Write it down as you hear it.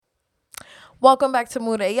Welcome back to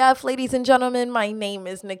Mood AF, ladies and gentlemen. My name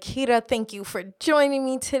is Nikita. Thank you for joining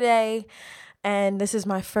me today. And this is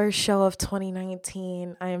my first show of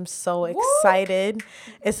 2019. I am so excited.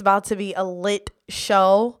 It's about to be a lit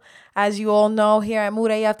show. As you all know, here at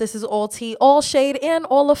Mood AF, this is all tea, all shade, and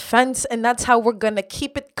all offense. And that's how we're going to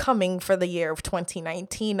keep it coming for the year of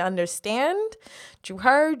 2019. Understand? You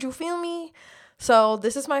heard? You feel me? So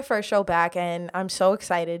this is my first show back, and I'm so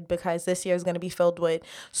excited because this year is going to be filled with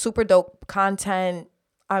super dope content.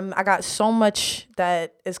 I got so much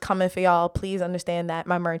that is coming for y'all. Please understand that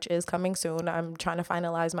my merch is coming soon. I'm trying to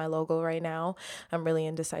finalize my logo right now. I'm really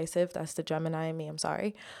indecisive. That's the Gemini in me. I'm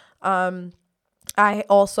sorry. I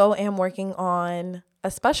also am working on a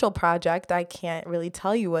special project. I can't really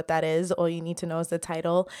tell you what that is. All you need to know is the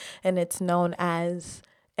title, and it's known as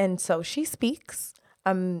And So She Speaks.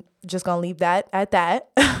 I'm just gonna leave that at that.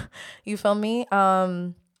 You feel me?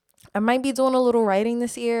 I might be doing a little writing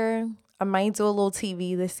this year. I might do a little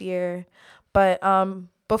TV this year. But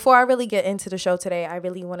before I really get into the show today, I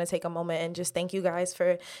really want to take a moment and just thank you guys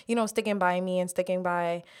for, sticking by me and sticking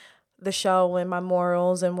by the show and my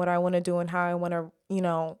morals and what I want to do and how I want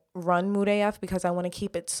to, run Mood AF, because I want to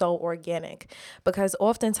keep it so organic. Because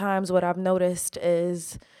oftentimes what I've noticed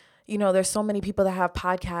is, there's so many people that have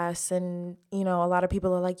podcasts and, a lot of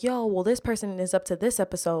people are like, yo, well, this person is up to this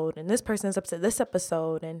episode and this person is up to this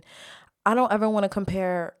episode. And I don't ever want to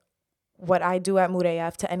compare what I do at Mood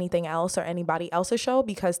AF to anything else or anybody else's show,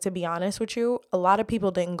 because to be honest with you, a lot of people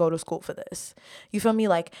didn't go to school for this. You feel me?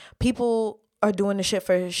 Like, people are doing the shit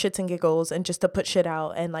for shits and giggles and just to put shit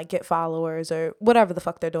out and like get followers or whatever the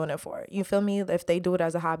fuck they're doing it for. You feel me? If they do it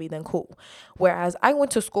as a hobby, then cool. Whereas I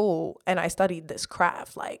went to school and I studied this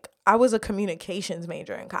craft. Like, I was a communications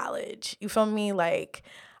major in college. You feel me? Like,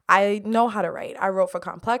 I know how to write. I wrote for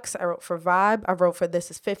Complex. I wrote for Vibe. I wrote for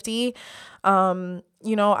This Is 50.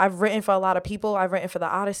 I've written for a lot of people. I've written for The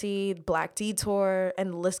Odyssey, Black Detour,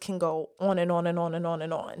 and the list can go on and on and on and on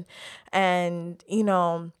and on. And,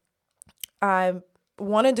 I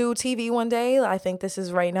want to do TV one day. I think this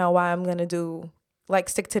is right now why I'm going to do,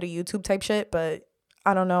 stick to the YouTube type shit. But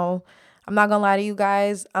I don't know. I'm not going to lie to you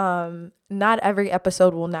guys. Not every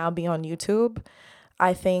episode will now be on YouTube.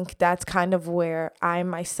 I think that's kind of where I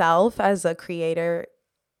myself as a creator,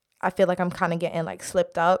 I feel like I'm kind of getting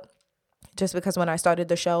slipped up, just because when I started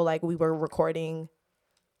the show, we were recording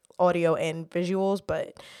audio and visuals.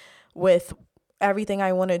 But with everything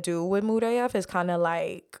I want to do with Mood AF is kind of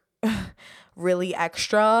really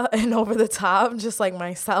extra and over the top, just like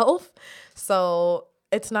myself. So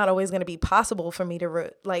it's not always going to be possible for me to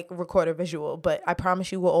record a visual, but I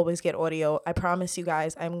promise you will always get audio. I promise you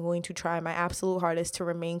guys I'm going to try my absolute hardest to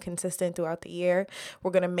remain consistent throughout the year.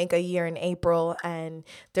 We're going to make a year in April, and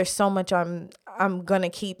there's so much I'm going to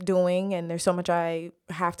keep doing, and there's so much I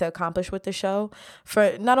have to accomplish with the show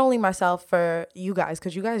for not only myself, for you guys,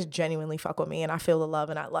 because you guys genuinely fuck with me and I feel the love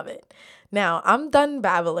and I love it. Now, I'm done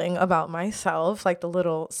babbling about myself like the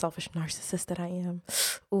little selfish narcissist that I am.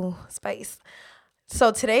 Ooh, spice.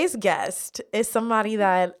 So today's guest is somebody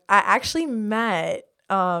that I actually met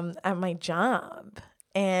at my job,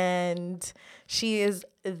 and she is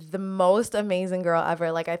the most amazing girl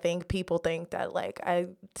ever. I think people think that I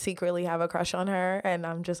secretly have a crush on her, and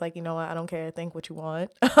I'm just like, you know what? I don't care. Think what you want.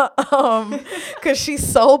 Because she's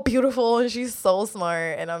so beautiful and she's so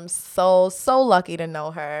smart, and I'm so lucky to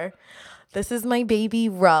know her. This is my baby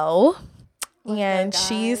Ro. And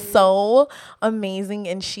she's so amazing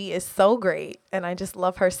and she is so great, and I just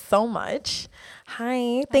love her so much.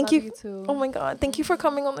 Hi, thank you. Too. Oh my God, thank you for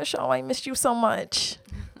coming on the show. I missed you so much.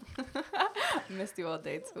 Missed you all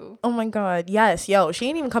day too. Oh my God, yes, yo, she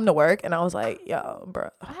didn't even come to work, and I was like, yo, bro,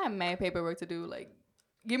 I had mad paperwork to do.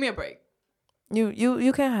 Give me a break. You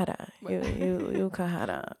can have that. You can have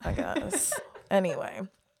that, I guess. Anyway,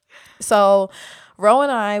 so Ro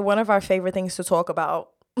and I, one of our favorite things to talk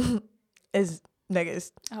about is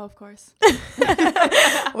niggas. Oh, of course.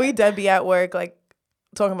 We dead be at work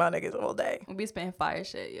talking about niggas all day. We be spitting fire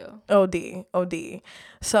shit, yo. OD.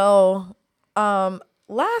 So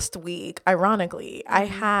last week, ironically, I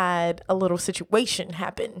had a little situation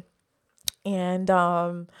happen, and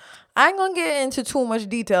I ain't gonna get into too much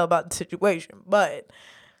detail about the situation, but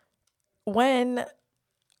when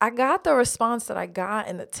I got the response that I got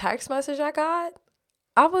in the text message I got,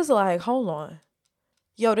 I was like, hold on.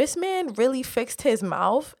 Yo, this man really fixed his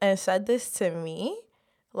mouth and said this to me?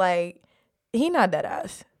 He not dead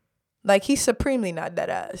ass. He's supremely not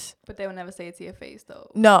dead ass. But they would never say it to your face,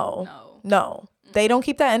 though. No. They don't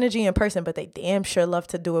keep that energy in person, but they damn sure love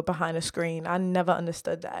to do it behind a screen. I never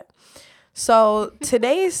understood that. So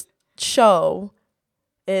today's show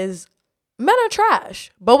is men are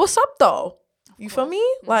trash. But what's up, though? You feel me?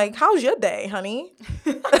 Like, how's your day, honey?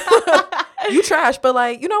 You trash, but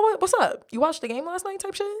like, you know what? What's up? You watched the game last night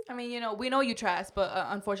type shit? I mean, we know you trash, but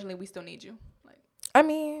unfortunately, we still need you. Like, I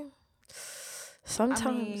mean,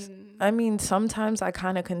 sometimes. Sometimes I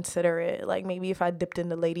kind of consider it. Like, maybe if I dipped in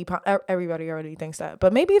the lady pond, everybody already thinks that.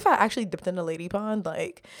 But maybe if I actually dipped in the lady pond,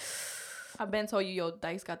 like. I've been told you, yo,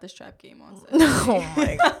 Dice got this trap game on. Oh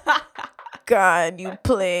my God, you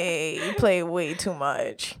play way too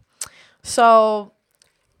much. So,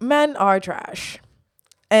 men are trash.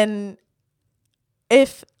 And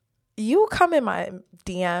if you come in my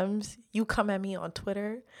DMs, you come at me on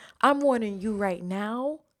Twitter, I'm warning you right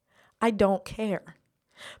now, I don't care.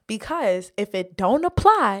 Because if it don't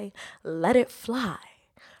apply, let it fly.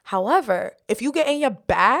 However, if you get in your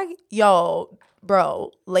bag, yo,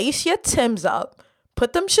 bro, lace your Timbs up,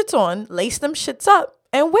 put them shits on, lace them shits up,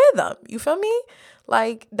 and wear them. You feel me?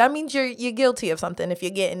 Like, that means you're guilty of something if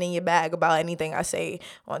you're getting in your bag about anything I say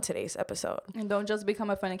on today's episode. And don't just become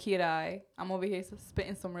a fan of Kira. I'm over here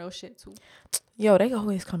spitting some real shit too. Yo, they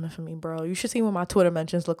always coming for me, bro. You should see what my Twitter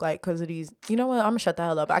mentions look like because of these. You know what? I'm gonna shut the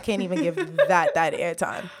hell up. I can't even give that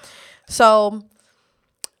airtime. So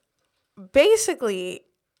basically,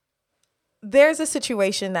 there's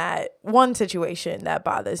one situation that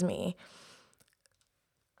bothers me.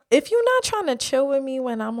 If you're not trying to chill with me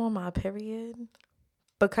when I'm on my period,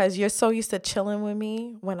 because you're so used to chilling with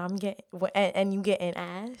me when I'm and you getting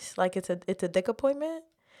ass, like it's a dick appointment,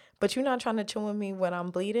 but you're not trying to chill with me when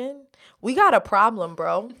I'm bleeding, we got a problem,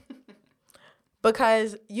 bro.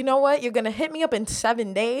 Because you know what? You're going to hit me up in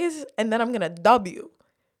 7 days and then I'm going to dub you.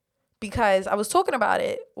 Because I was talking about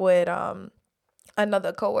it with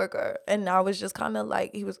another coworker and I was just kind of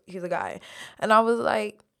like, he's a guy. And I was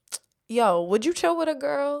like, yo, would you chill with a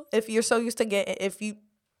girl if you're so used to the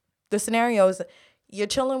scenario is you're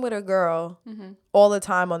chilling with a girl all the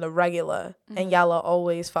time on the regular and y'all are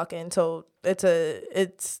always fucking, so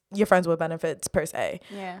it's your friends with benefits per se.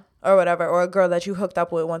 Yeah. Or whatever, or a girl that you hooked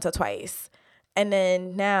up with once or twice. And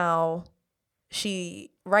then now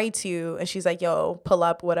she writes you and she's like, yo, pull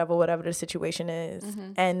up, whatever the situation is.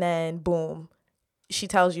 And then boom, she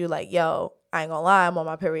tells you like, yo, I ain't gonna lie, I'm on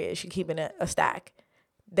my period. She keeping it a stack.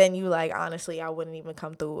 Then you like, honestly, I wouldn't even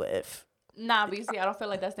come through if. Nah, but you see, I don't feel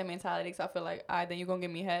like that's their mentality. Because I feel like, all right, then you gonna give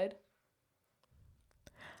me head.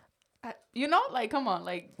 Like, come on,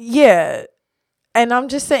 like. Yeah. And I'm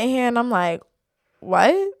just sitting here and I'm like,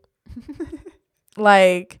 what?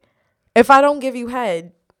 Like, if I don't give you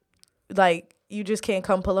head, like, you just can't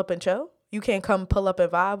come pull up and chill? You can't come pull up and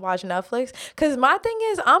vibe, watch Netflix? Because my thing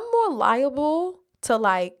is, I'm more liable to,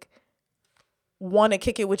 like, want to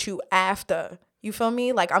kick it with you after. You feel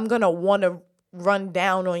me? Like, I'm going to want to run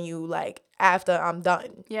down on you, like, after I'm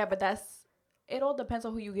done. Yeah, but it all depends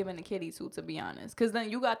on who you giving the kitty to be honest. Because then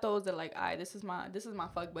you got those that like, all right, this is my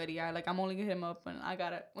fuck buddy. Like, I'm only gonna hit him up when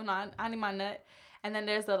I need my nut. And then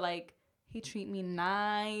there's the like, he treat me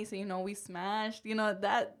nice, we smashed,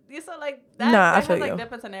 that. So like that. Nah, I feel has, you. Like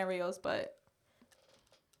different scenarios, but.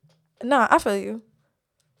 Nah, I feel you.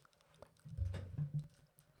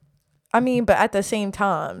 I mean, but at the same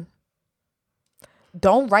time,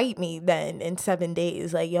 don't write me then in 7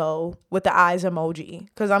 days, like, yo, with the eyes emoji.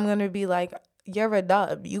 Because I'm going to be like, you're a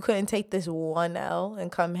dub. You couldn't take this one L and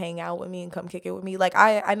come hang out with me and come kick it with me. Like,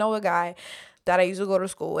 I know a guy that I used to go to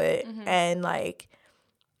school with. And, like,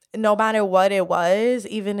 no matter what it was,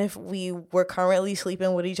 even if we were currently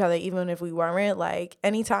sleeping with each other, even if we weren't, like,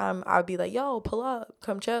 anytime I'd be like, yo, pull up,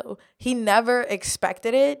 come chill. He never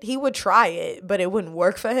expected it. He would try it, but it wouldn't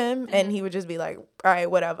work for him. And he would just be like, all right,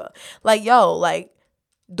 whatever. Like, yo, like,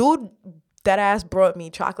 dude, that ass brought me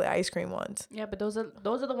chocolate ice cream once. Yeah, but those are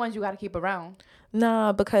the ones you got to keep around.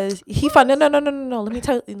 Nah, because he funny. No. Let me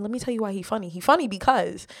tell you why he funny. He funny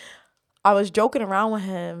because I was joking around with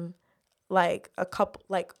him like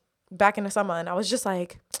back in the summer, and I was just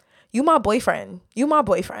like, you my boyfriend.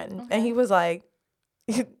 Okay. And he was like,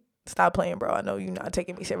 stop playing, bro. I know you're not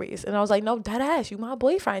taking me serious. And I was like, no, dead ass, you my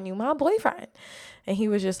boyfriend. And he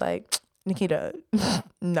was just like, Nikita,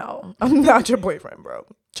 no, I'm not your boyfriend, bro.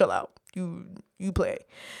 Chill out. You play.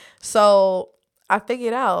 So I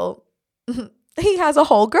figured out he has a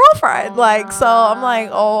whole girlfriend. So I'm like,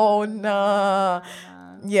 oh no.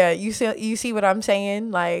 Yeah, you see what I'm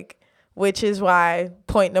saying? Like, which is why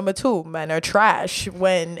point number 2, men are trash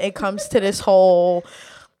when it comes to this whole,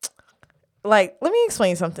 like, let me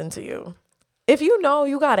explain something to you. If you know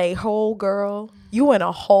you got a whole girl, you in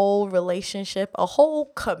a whole relationship, a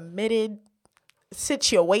whole committed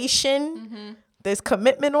situation, there's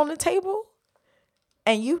commitment on the table,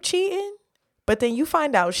 and you cheating, but then you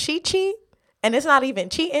find out she cheat, and it's not even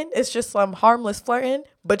cheating, it's just some harmless flirting,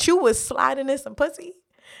 but you was sliding in some pussy,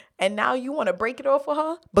 and now you want to break it off with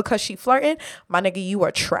her because she flirting, my nigga, you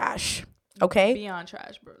are trash. Okay? Beyond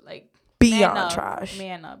trash, bro. Like, Beyond trash.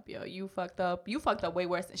 Man up, yo. You fucked up. You fucked up way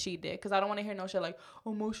worse than she did. Because I don't want to hear no shit like,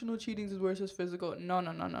 emotional cheating is worse than physical.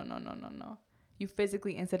 No. You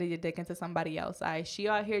physically inserted your dick into somebody else. She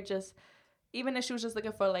out here just, even if she was just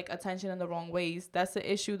looking for, like, attention in the wrong ways, that's an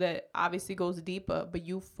issue that obviously goes deeper. But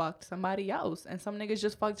you fucked somebody else. And some niggas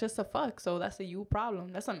just fuck just to fuck. So that's a you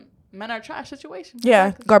problem. That's a men are trash situation. Yeah,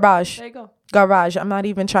 exactly. garbage. There you go. Garbage. I'm not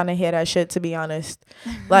even trying to hear that shit, to be honest.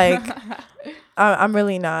 Like, I'm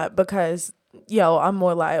really not, because, yo, I'm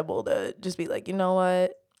more liable to just be like, you know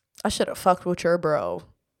what? I should have fucked with your bro.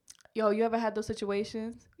 Yo, you ever had those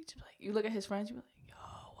situations? You look at his friends, you be like, yo,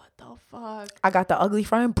 what the fuck? I got the ugly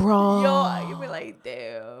friend, bro. Yo, you be like,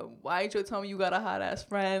 damn, why ain't you tell me you got a hot ass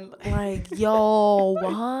friend? Like, yo,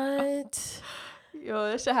 what? Yo,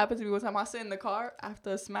 that shit happened to me one time. I sit in the car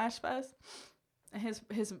after Smash Fest, and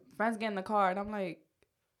his friends get in the car, and I'm like,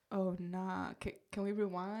 oh, nah, can we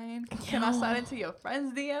rewind? Can I slide into your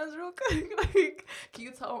friend's DMs real quick? Like, can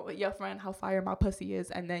you tell your friend how fire my pussy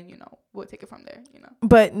is? And then, we'll take it from there,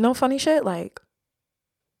 But no funny shit, like,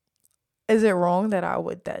 is it wrong that I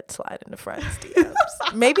would dead slide into friends' DMs?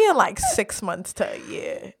 Maybe in like 6 months to a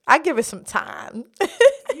year. I give it some time.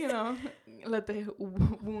 Let the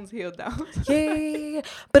wounds heal down. Yeah.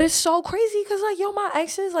 But it's so crazy because, like, yo, my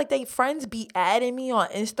exes, like, they friends be adding me on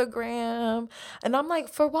Instagram. And I'm like,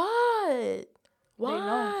 for what?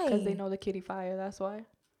 Why? Because they know the kitty fire. That's why.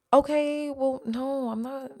 Okay, well, no, I'm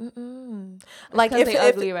not. Like, if they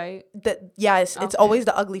ugly, right? Yes, Okay. it's always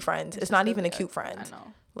the ugly friends. It's not just even the a cute friend. I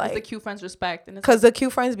know. Like, it's the cute friends respect, and because the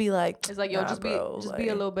cute friends be like, it's like, yo, nah, just bro, be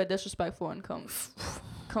a little bit disrespectful and come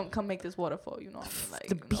make this waterfall. You know what I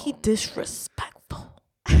mean? Like, be disrespectful.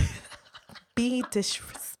 Be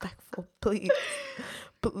disrespectful, please,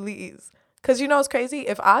 please. Because it's crazy.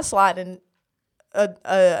 If I slide in a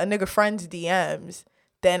nigga friend's DMs,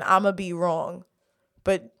 then I'ma be wrong.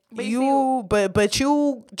 But you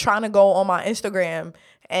trying to go on my Instagram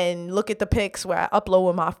and look at the pics where I upload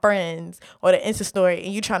with my friends or the Insta story,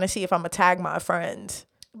 and you trying to see if I'm gonna tag my friends.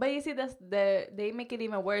 But you see, they make it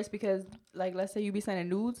even worse because, like, let's say you be sending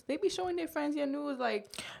nudes, they be showing their friends your nudes,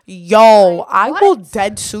 like, yo, I will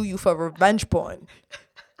dead sue you for revenge porn.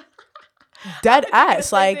 Dead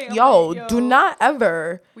ass, like, yo, do not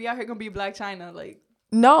ever. We out here gonna be Black China, like.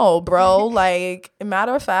 No, bro, like,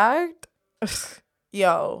 matter of fact,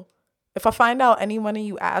 yo, if I find out any one of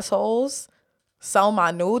you assholes sell my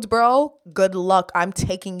nudes, bro, good luck. I'm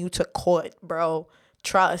taking you to court, bro.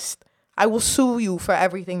 Trust. I will sue you for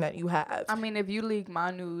everything that you have. I mean, if you leak my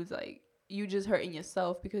nudes, like, you just hurting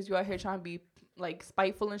yourself because you out here trying to be, like,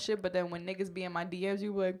 spiteful and shit. But then when niggas be in my DMs,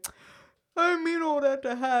 you be like, I didn't mean all that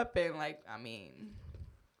to happen. Like, I mean,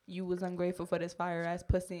 you was ungrateful for this fire ass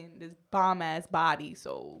pussy and this bomb ass body.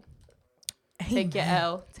 So take your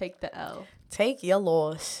L. Take the L. Take your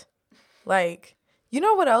loss. Like, you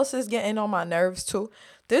know what else is getting on my nerves too?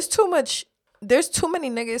 There's too many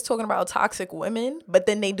niggas talking about toxic women, but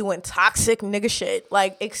then they doing toxic nigga shit.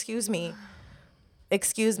 Like, excuse me.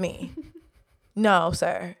 No,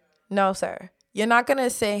 sir. You're not gonna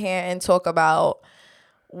sit here and talk about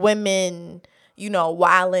women,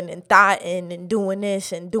 wilding and thotting and doing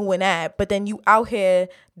this and doing that, but then you out here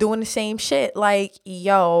doing the same shit. Like,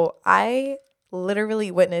 yo, I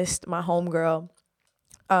literally witnessed my homegirl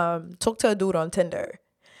talk to a dude on Tinder.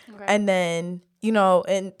 Okay. And then,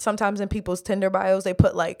 and sometimes in people's Tinder bios, they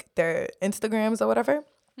put, like, their Instagrams or whatever.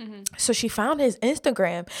 Mm-hmm. So she found his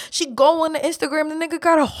Instagram. She go on the Instagram, the nigga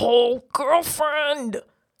got a whole girlfriend.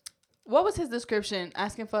 What was his description?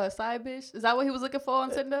 Asking for a side bitch? Is that what he was looking for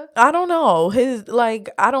on Tinder? I don't know.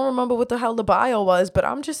 I don't remember what the hell the bio was, but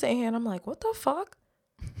I'm just saying here and I'm like, what the fuck?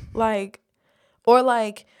 Like, or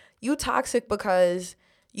like, you toxic because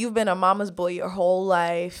you've been a mama's boy your whole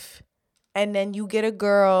life, and then you get a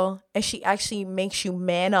girl and she actually makes you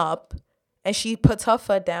man up and she puts her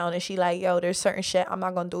foot down and she like, yo, there's certain shit I'm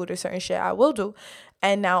not gonna do, there's certain shit I will do,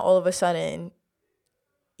 and now all of a sudden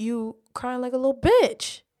you crying like a little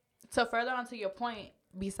bitch. So further on to your point,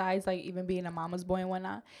 besides like even being a mama's boy and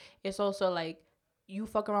whatnot, it's also like you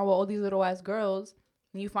fuck around with all these little ass girls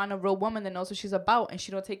and you find a real woman that knows what she's about and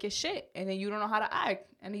she don't take your shit, and then you don't know how to act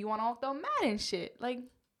and then you want to act all mad and shit. Like,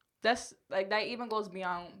 that's like, that even goes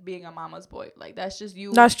beyond being a mama's boy. Like, that's just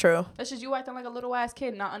you. That's true. That's just you acting like a little ass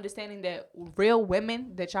kid, not understanding that real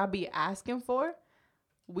women that y'all be asking for,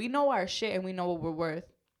 we know our shit and we know what we're worth.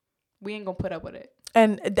 We ain't gonna put up with it.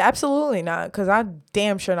 And absolutely not, because I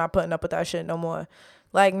damn sure not putting up with that shit no more.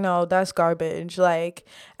 Like, no, that's garbage. Like,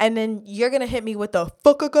 and then you're gonna hit me with the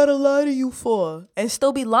fuck I gotta lie to you for, and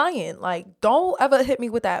still be lying. Like, don't ever hit me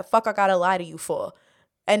with that fuck I gotta lie to you for.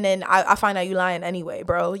 And then I find out you lying anyway,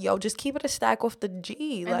 bro. Yo, just keep it a stack with the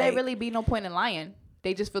G. And there really be no point in lying.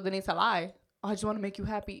 They just feel the need to lie. Oh, I just want to make you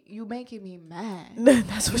happy. You making me mad.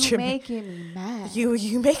 That's what you're making me mad.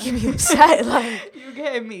 You making me upset. Like, you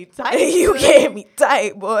getting me tight. You getting me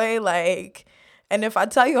tight, boy. Like, and if I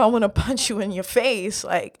tell you I want to punch you in your face,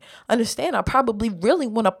 like, understand, I probably really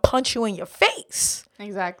want to punch you in your face.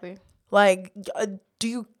 Exactly. Like, do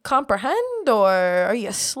you comprehend, or are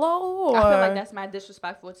you slow? Or? I feel like that's mad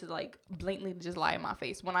disrespectful to, like, blatantly just lie in my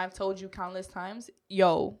face. When I've told you countless times,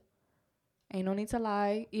 yo, ain't no need to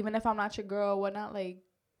lie. Even if I'm not your girl or whatnot, like,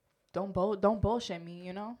 don't bullshit me,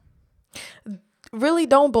 you know? Really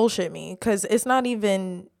don't bullshit me, because it's not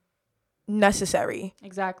even necessary.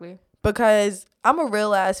 Exactly. Because I'm a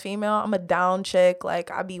real ass female. I'm a down chick. Like,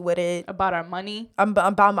 I be with it. About our money. I'm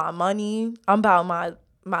about my money. I'm about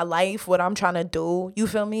my life, what I'm trying to do. You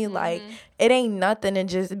feel me? Like, it ain't nothing to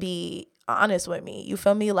just be honest with me. You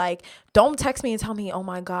feel me? Like, don't text me and tell me, oh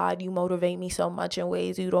my God, you motivate me so much in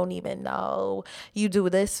ways you don't even know. You do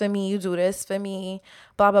this for me. You do this for me.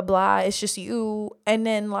 Blah, blah, blah. It's just you. And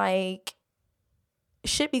then, like,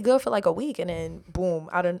 shit be good for like a week, and then boom,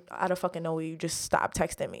 out of fucking nowhere, you just stop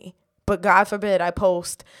texting me. But God forbid I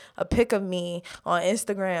post a pic of me on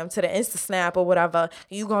Instagram to the Insta Snap or whatever,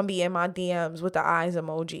 you gonna be in my DMs with the eyes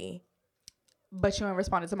emoji. But you ain't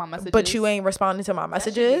responding to my messages. But you ain't responding to my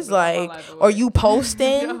messages. Like, or you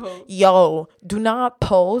posting. Yo, do not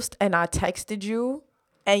post and I texted you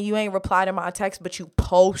and you ain't replied to my text, but you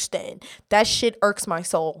posting. That shit irks my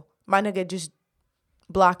soul. My nigga, just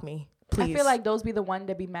block me, please. I feel like those be the one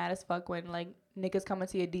that be mad as fuck when, like, niggas come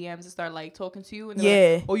into your DMs and start, like, talking to you. And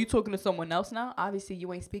like, oh, you talking to someone else now? Obviously,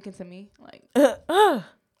 you ain't speaking to me. Like,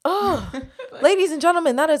 like, ladies and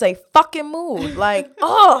gentlemen, that is a fucking mood. Like,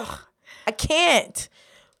 I can't.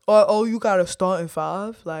 Or, oh, you got to start in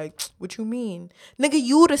 5? Like, what you mean? Nigga,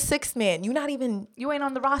 you the 6th man. You ain't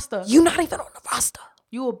on the roster. You not even on the roster.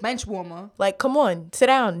 You a bench warmer. Like, come on, sit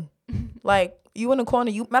down. Like, you in the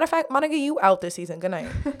corner. Matter of fact, my nigga, you out this season. Good night.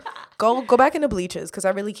 Go back in the bleachers, because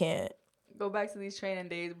I really can't. Go back to these training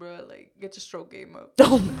days, bro. Like, get your stroke game up.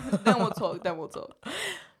 Then we'll talk.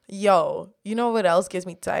 Yo, you know what else gets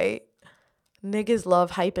me tight? Niggas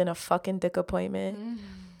love hyping a fucking dick appointment.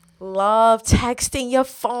 Love texting your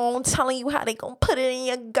phone, telling you how they gonna put it in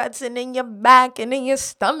your guts and in your back and in your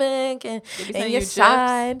stomach and in your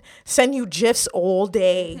side. Send you GIFs all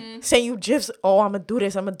day. Send you GIFs. Oh, I'm gonna do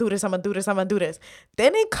this. I'm gonna do this. I'm gonna do this. I'm gonna do this.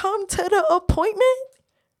 Then they come to the appointment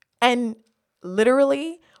and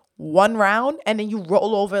literally one round, and then you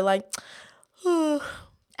roll over like, I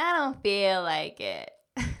don't feel like it.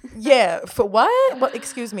 Yeah, for what? What?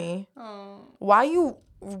 Excuse me. Why you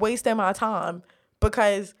wasting my time?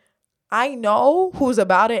 Because I know who's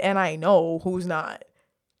about it and I know who's not.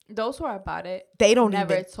 Those who are about it, they don't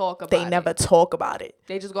never talk about it. They never talk about it.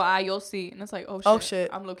 They just go, you'll see. And it's like, oh shit.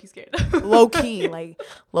 I'm low-key scared. Low-key,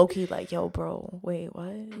 like, yo, bro, wait,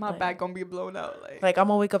 what? My like, back gonna be blown out. Like, I'm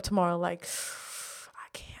gonna wake up tomorrow like, I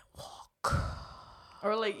can't walk.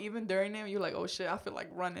 Or, like, even during them, you're like, oh shit, I feel like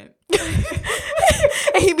running.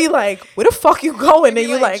 And he be like, where the fuck you going? And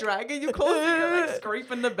you like dragging you close, you're like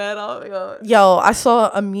scraping the bed out. Yo, I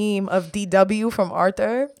saw a meme of DW from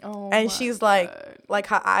Arthur. Oh, and she's God. like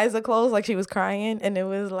her eyes are closed, like she was crying, and it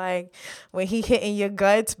was like when he hitting your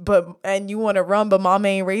guts, and you want to run, but mama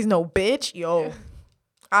ain't raised no bitch. Yo, yeah.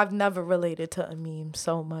 I've never related to a meme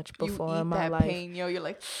so much before in my life. Pain, yo, you're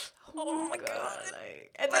like, oh my God.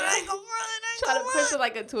 And then I go run. Try to push it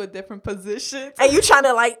like into a different position. And you trying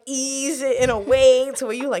to like ease it in a way to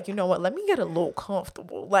where you like, you know what, let me get a little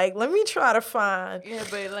comfortable. Like, let me try to find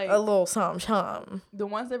but like a little something. The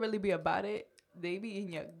ones that really be about it, they be in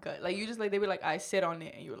your gut. Like, you just like, they be like, I sit on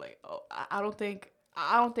it. And you're like, oh, I don't think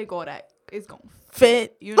all that is going to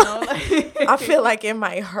fit. You know? Like, I feel like it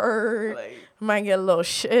might hurt. Like, might get a little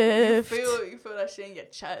shift. You feel that shit in your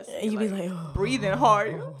chest. And you be like, oh, breathing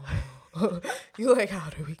hard. You like,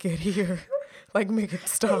 how did we get here? Like, make it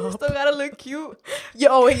stop. You still gotta look cute.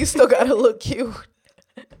 Yo, and you still gotta look cute.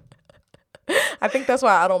 I think that's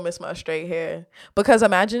why I don't miss my straight hair. Because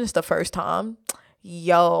imagine it's the first time.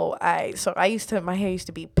 Yo, my hair used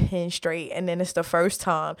to be pin straight, and then it's the first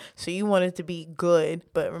time. So you want it to be good.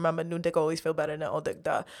 But remember, new dick always feel better than old dick,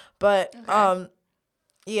 duh. But,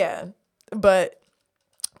 yeah. But,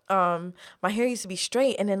 my hair used to be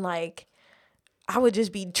straight, and then, like, I would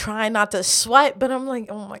just be trying not to sweat, but I'm like,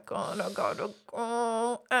 oh my God,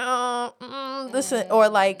 listen. Or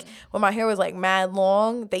like when my hair was like mad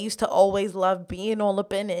long, they used to always love being all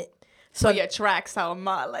up in it. So your tracks sound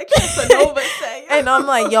mad, like Casanova say. And I'm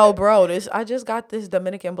like, yo, bro, I just got this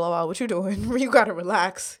Dominican blowout. What you doing? You gotta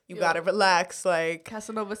relax. You gotta relax. Like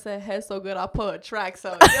Casanova said, hair so good I put a tracks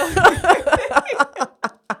out.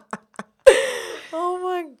 Oh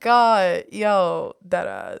my God, yo, that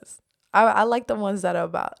ass. I like the ones that are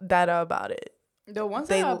about it. The ones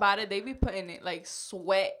that are about it, they be putting it like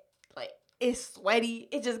sweat, like it's sweaty.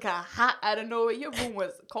 It just got hot out of nowhere. Your room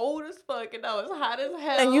was cold as fuck, and I was hot as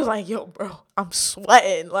hell. And you like, yo, bro, I'm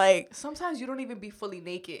sweating. Like sometimes you don't even be fully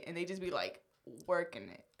naked, and they just be like working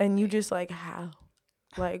it. And you just like how,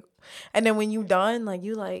 like, and then when you done, like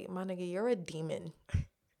you like, my nigga, you're a demon.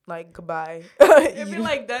 Like goodbye. If you're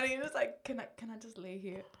like done, and you're just like, can I just lay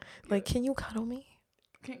here? Like, can you cuddle me?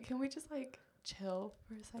 Can we just like chill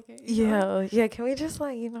for a second? Yeah. Can we just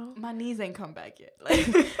like, my knees ain't come back yet.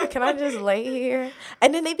 Like, can I just lay here?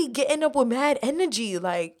 And then they be getting up with mad energy.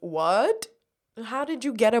 Like, what? How did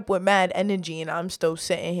you get up with mad energy and I'm still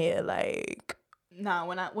sitting here like? Nah,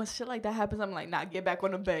 when shit like that happens, I'm like, nah, get back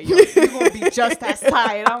on the bed. You're gonna be just as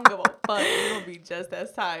tired. I don't give a fuck. You're gonna be just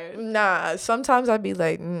as tired. Nah, sometimes I'd be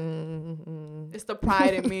like, It's the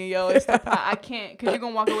pride in me, yo. It's the pride. I can't, cause you're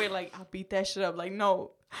gonna walk away like, I'll beat that shit up. Like,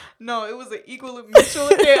 no, it was an equal mutual.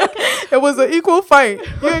 It was an equal fight.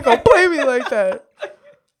 You ain't gonna play me like that.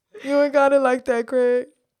 You ain't got it like that, Craig.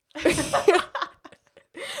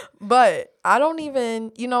 But I don't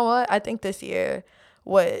even, you know what? I think this year,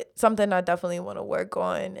 something I definitely want to work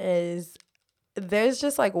on is there's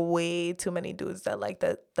just like way too many dudes that like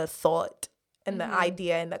the thought and the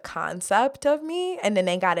idea and the concept of me, and then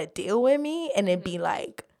they gotta deal with me and then be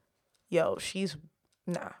like, yo, she's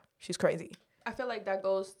crazy. I feel like that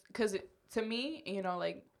goes, because to me,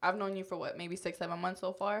 like I've known you for what, maybe 6-7 months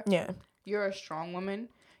so far. Yeah. You're a strong woman.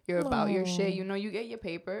 You're about your shit. You get your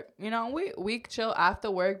paper. We chill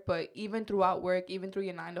after work, but even throughout work, even through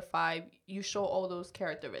your 9 to 5, you show all those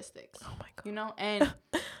characteristics. Oh my God. And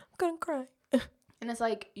I'm gonna cry. And it's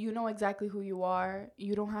like, you know exactly who you are.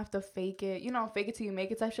 You don't have to fake it. Fake it till you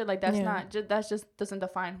make it type shit. Like, that's just doesn't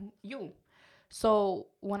define you. So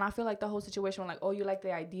when I feel like the whole situation, like, oh, you like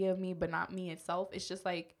the idea of me, but not me itself, it's just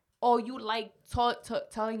like, oh, you like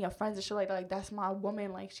telling your friends and shit like that. Like, that's my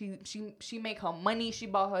woman. Like, she make her money. She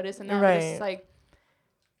bought her this and that. Right. It's like,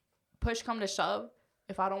 push come to shove.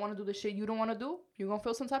 If I don't want to do the shit you don't want to do, you're going to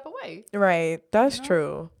feel some type of way. Right. That's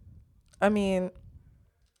true. I mean,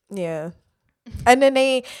 yeah. And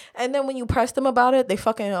then when you press them about it, they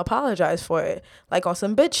fucking apologize for it. Like on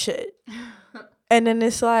some bitch shit. And then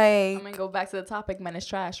it's like, I'm gonna go back to the topic, men is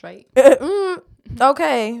trash, right?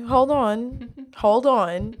 Okay, hold on.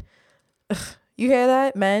 You hear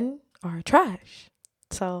that? Men are trash.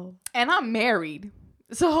 So. And I'm married.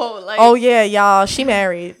 So like. Oh yeah, y'all. She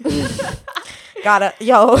married. got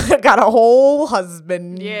a whole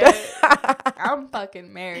husband. Yeah. I'm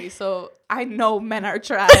fucking married, so I know men are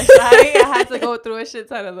trash. I had to go through a shit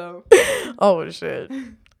ton of them. Oh shit.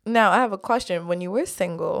 Now I have a question. When you were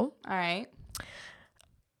single, all right,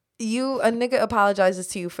 a nigga apologizes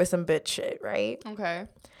to you for some bitch shit, right? Okay.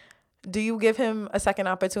 Do you give him a second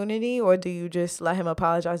opportunity, or do you just let him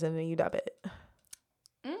apologize and then you dub it?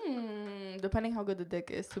 Depending how good the dick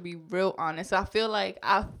is, to be real honest. I feel like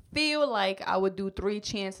I would do 3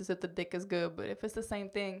 chances if the dick is good, but if it's the same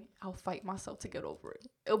thing, I'll fight myself to get over it.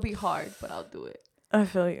 It'll be hard, but I'll do it. I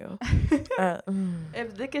feel you.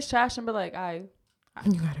 If dick is trash, and be like,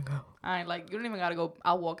 you gotta go. I like, you don't even gotta go.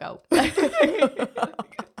 I'll walk out.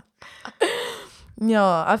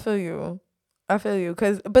 No, I feel you.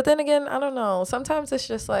 But then again, I don't know. Sometimes it's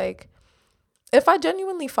just like, if I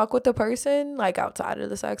genuinely fuck with the person, like outside of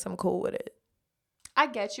the sex, I'm cool with it. I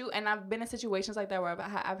get you. And I've been in situations like that where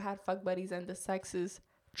I've had fuck buddies and the sex is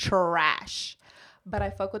trash. But I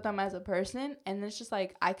fuck with them as a person. And it's just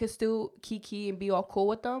like, I could still kiki and be all cool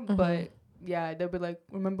with them. Mm-hmm. But yeah, they'll be like,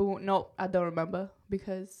 remember? No, I don't remember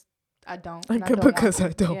because I don't. I don't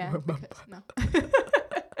remember. No.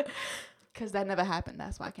 Because that never happened.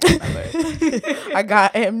 That's why I can't remember. I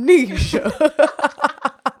got amnesia.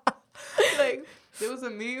 Like, there was a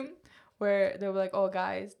meme where they were like, oh,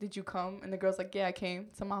 guys, did you come? And the girl's like, yeah, I came.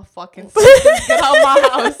 So my fucking sisters, get out my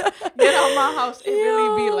house. Get out my house. It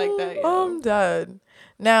really be like that. I'm dead.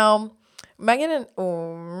 Now, Megan and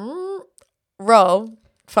Ro,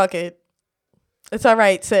 fuck it. It's all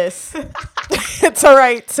right, sis. It's all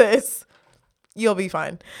right, sis. You'll be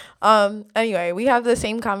fine. Anyway, we have the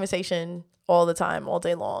same conversation all the time, all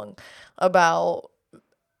day long, about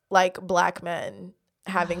like black men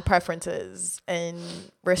having preferences and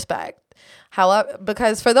respect. However,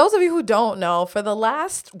 because for those of you who don't know, for the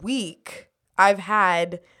last week, I've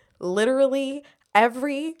had literally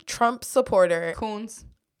every Trump supporter Coons.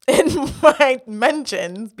 in my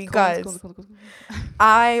mentions because Coons.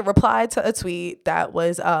 I replied to a tweet that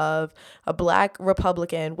was of a black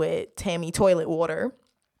Republican with Tammy Toilet Water,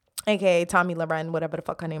 aka Tommy Loren, whatever the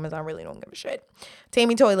fuck her name is. I really don't give a shit.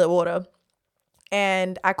 Tammy Toilet Water.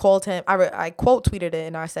 And I called him, I quote tweeted it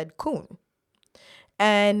and I said, coon.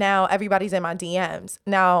 And now everybody's in my DMs.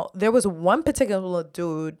 Now, there was one particular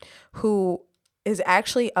dude who is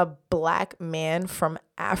actually a black man from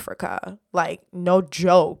Africa. Like, no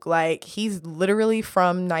joke. Like, he's literally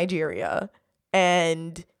from Nigeria.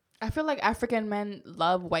 And I feel like African men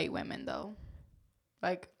love white women, though.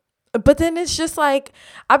 Like, but then it's just like,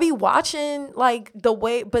 I be watching, like, the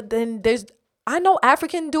way, but then I know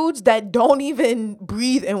African dudes that don't even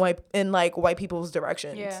breathe in white people's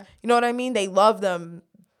directions. Yeah. You know what I mean? They love them.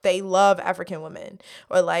 They love African women,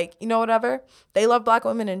 or like, you know, whatever. They love black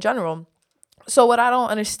women in general. So what I don't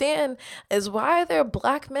understand is why are there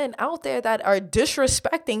black men out there that are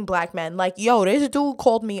disrespecting black men? Like, yo, this dude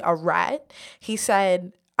called me a rat. He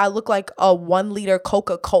said I look like a 1 liter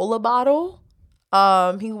Coca-Cola bottle.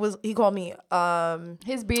 He called me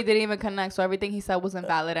his beard didn't even connect, so everything he said was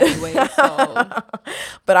invalid anyway. So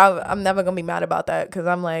but I'm never gonna be mad about that, because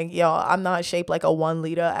I'm like, yo, I'm not shaped like a 1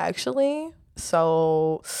 liter actually.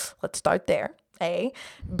 So let's start there. A.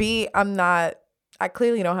 B, I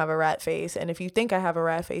clearly don't have a rat face, and if you think I have a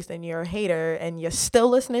rat face, then you're a hater and you're still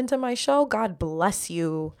listening to my show. God bless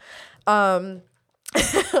you. But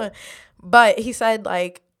he said,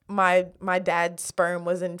 like, my dad's sperm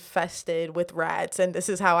was infested with rats, and this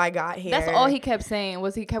is how I got here. That's all he kept saying,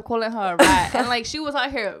 was he kept calling her a rat. And like, she was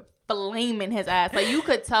out here flaming his ass. Like, you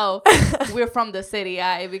could tell we're from the city,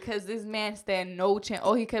 because this man stand no chance.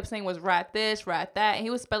 All he kept saying was rat this, rat that, and he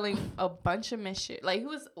was spelling a bunch of misshit. Like,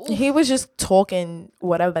 he was just talking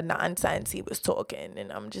whatever nonsense he was talking,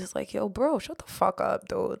 and I'm just like, yo, bro, shut the fuck up,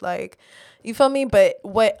 dude. Like, you feel me? But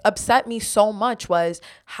what upset me so much was,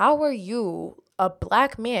 how are you, a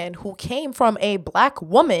black man who came from a black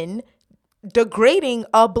woman, degrading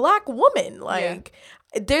a black woman? Like,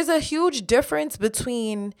 there's a huge difference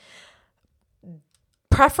between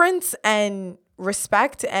preference and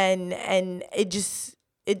respect, and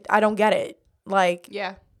I don't get it. Like,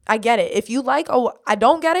 yeah, I get it. If you like, I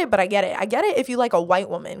don't get it, but I get it. I get it if you like a white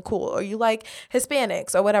woman, cool. Or you like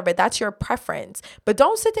Hispanics or whatever. That's your preference. But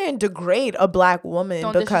don't sit there and degrade a black woman.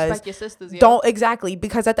 Don't because disrespect your sisters. Don't, exactly.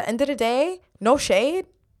 Because at the end of the day, no shade.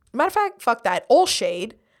 Matter of fact, fuck that. All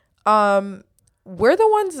shade. We're the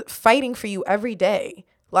ones fighting for you every day.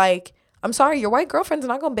 Like, I'm sorry, your white girlfriend's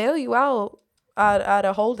not gonna bail you out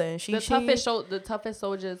of holding. The toughest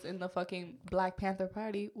soldiers in the fucking Black Panther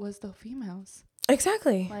Party was the females.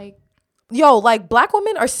 Exactly. Like, yo, like, black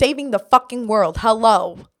women are saving the fucking world.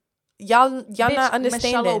 Hello. Y'all bitch, not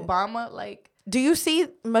understanding. Michelle Obama, like, do you see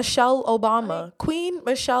Michelle Obama? Like, Queen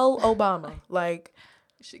Michelle Obama. Like,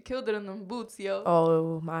 she killed it in them boots, yo.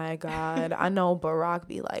 Oh my God. I know Barack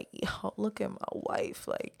be like, yo, look at my wife.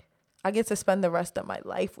 Like, I get to spend the rest of my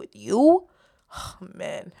life with you. Oh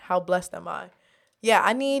man, how blessed am I? Yeah,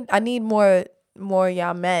 I need more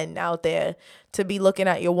y'all men out there to be looking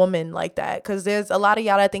at your woman like that, because there's a lot of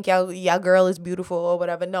y'all that think y'all girl is beautiful or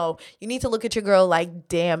whatever. No, you need to look at your girl like,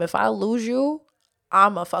 damn, if I lose you,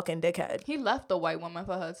 I'm a fucking dickhead. He left the white woman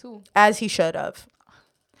for her too, as he should have.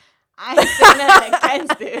 I ain't saying nothing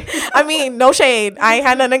against it. I mean, no shade. I ain't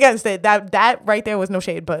had nothing against it. That right there was no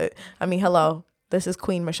shade. But I mean, hello. This is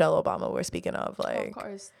Queen Michelle Obama we're speaking of. Like, of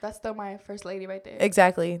course, that's still my first lady right there.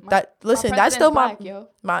 Exactly. That's still that's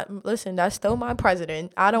still my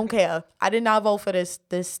president. I don't care. I did not vote for this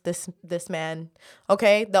man.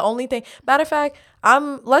 Okay. The only thing, matter of fact,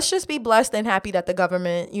 let's just be blessed and happy that the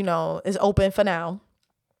government, is open for now,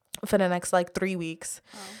 for the next like 3 weeks.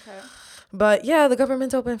 Oh, okay. But yeah, the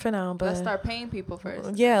government's open for now. But let's start paying people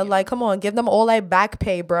first. Yeah, like, come on, give them all that back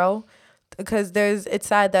pay, bro. Because it's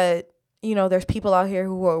sad that, there's people out here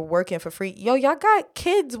who are working for free. Yo, y'all got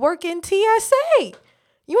kids working TSA.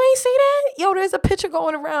 You ain't see that? Yo, there's a picture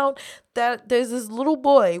going around that there's this little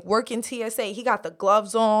boy working TSA. He got the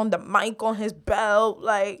gloves on, the mic on his belt.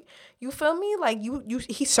 Like, you feel me? Like,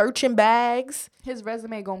 he's searching bags. His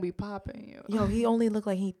resume gonna be popping, yo. Yo, he only looked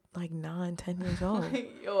like he like 9-10 years old.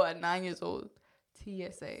 Yo, at 9 years old,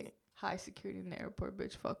 TSA, high security in the airport,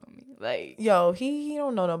 bitch, fuck with me. Like, yo, he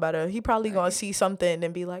don't know no better. He probably gonna see something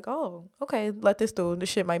and be like, oh, okay, let this do. This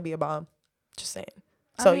shit might be a bomb. Just saying.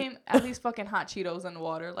 So I mean, at least fucking hot Cheetos in the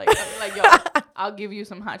water. Like, I mean, like, yo, I'll give you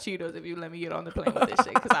some hot Cheetos if you let me get on the plane with this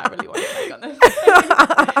shit, because I really want to snack on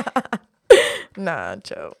this. Nah,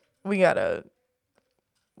 Joe. We gotta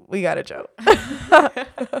joke.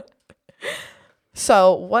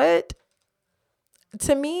 So what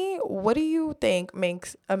do you think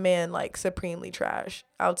makes a man like supremely trash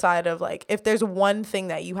outside of like if there's one thing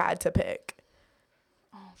that you had to pick?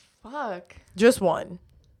 Oh, fuck. Just one.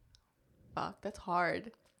 Fuck, that's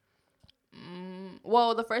hard.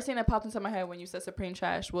 Well, the first thing that popped into my head when you said supreme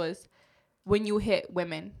trash was when you hit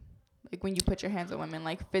women. Like when you put your hands on women,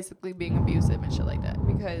 like physically being abusive and shit like that.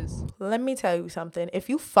 Because let me tell you something. If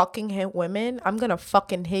you fucking hit women, I'm gonna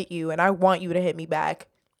fucking hit you, and I want you to hit me back.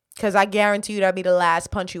 Cause I guarantee you that'd be the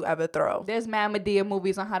last punch you ever throw. There's mad Madea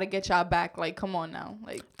movies on how to get y'all back. Like, come on now.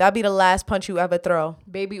 Like, that'd be the last punch you ever throw.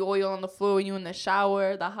 Baby oil on the floor when you in the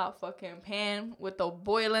shower, the hot fucking pan with the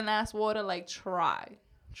boiling ass water. Like, try.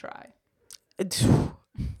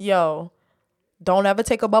 Yo, don't ever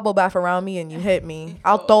take a bubble bath around me and you hit me.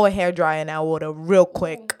 I'll throw a hairdryer in that water real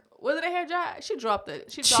quick. Was it a hairdryer? She dropped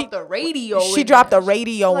the radio. She dropped the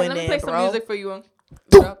radio in there, bro. Let me play some music for you and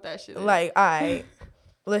drop that shit. Like, all right.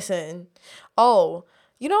 Listen. Oh,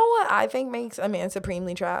 you know what I think makes a man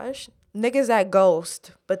supremely trash? Niggas that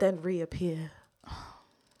ghost, but then reappear.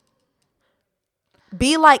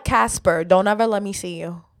 Be like Casper. Don't ever let me see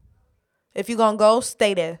you. If you gonna ghost,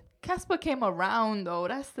 stay there. Casper came around, though.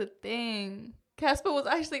 That's the thing. Casper was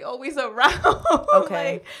actually always around.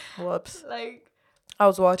 Okay. Like, whoops. Like, I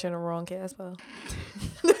was watching the wrong Casper.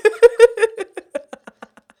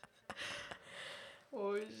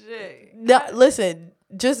 oh, shit. No, listen.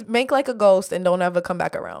 Just make like a ghost and don't ever come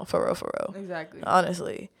back around. For real. Exactly.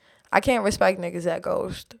 Honestly. I can't respect niggas that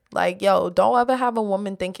ghost. Like, yo, don't ever have a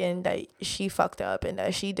woman thinking that she fucked up and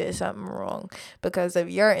that she did something wrong because of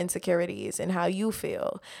your insecurities and how you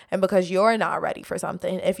feel. And because you're not ready for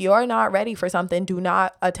something. If you're not ready for something, do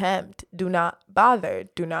not attempt. Do not bother.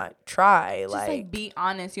 Do not try. Just like be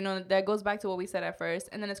honest. You know, that goes back to what we said at first.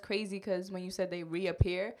 And then it's crazy because when you said they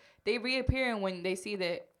reappear and when they see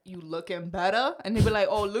that you looking better and they be like,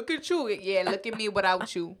 oh, look at you. Yeah, look at me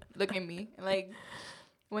without you. Look at me. Like,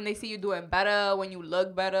 when they see you doing better, when you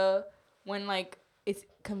look better, when, like, it's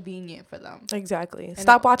convenient for them. Exactly. And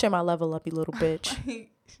stop watching my level up, you little bitch.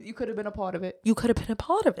 You could have been a part of it. You could have been a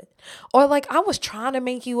part of it. Or, like, I was trying to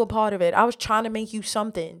make you a part of it. I was trying to make you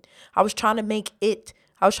something. I was trying to make it.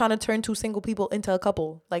 I was trying to turn two single people into a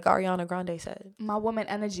couple, like Ariana Grande said. My woman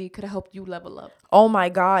energy could have helped you level up. Oh, my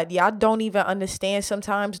God. Y'all don't even understand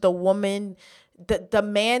sometimes the woman, the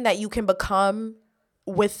man that you can become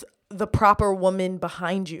with the proper woman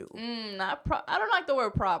behind you. I don't like the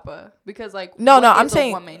word proper because like no I'm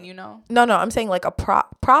saying woman, you know. No, I'm saying like a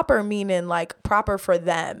proper meaning like proper for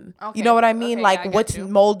them. Okay. You know what I mean? Okay, like what's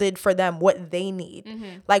molded for them, what they need.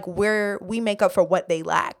 Mm-hmm. Like we make up for what they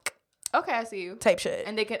lack. Okay, I see you. Type shit.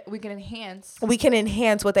 And we can enhance. We can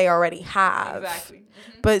enhance what they already have. Exactly.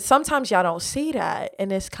 Mm-hmm. But sometimes y'all don't see that,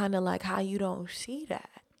 and it's kind of like how you don't see that.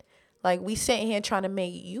 Like we sitting here trying to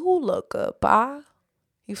make you look good, bye.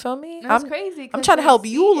 You feel me? That's crazy. I'm trying to help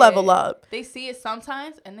you level up. They see it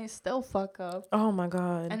sometimes and they still fuck up. Oh my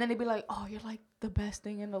God. And then they be like, oh, you're like the best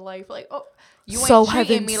thing in the life. Like, oh, you so ain't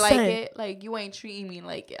treating me like it. Like, you ain't treating me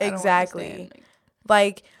like it. Exactly.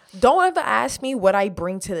 Like, don't ever ask me what I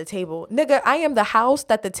bring to the table. Nigga, I am the house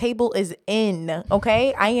that the table is in.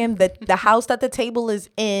 Okay? I am the house that the table is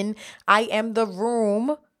in. I am the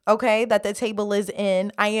room. Okay, that the table is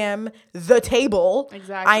in. I am the table.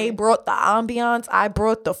 Exactly. I brought the ambiance. I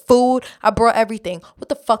brought the food. I brought everything. What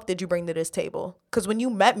the fuck did you bring to this table? Because when you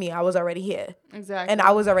met me, I was already here. Exactly. And I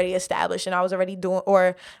was already established. And I was already doing,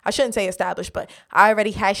 or I shouldn't say established, but I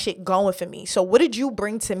already had shit going for me. So what did you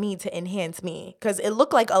bring to me to enhance me? Because it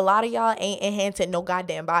looked like a lot of y'all ain't enhancing no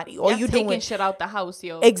goddamn body. Or you taking doing shit out the house,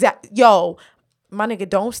 yo. Yo, my nigga,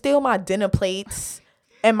 don't steal my dinner plates.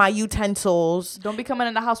 And my utensils. Don't be coming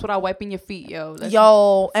in the house without wiping your feet,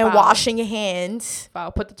 yo. And washing your hands.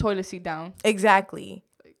 Foul. Put the toilet seat down. Exactly.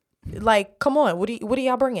 Like, come on. What are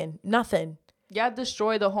y'all bringing? Nothing. Y'all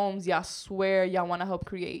destroy the homes y'all swear y'all want to help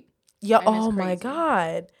create. Yo, oh my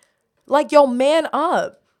God. Like, yo, man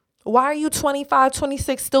up. Why are you 25,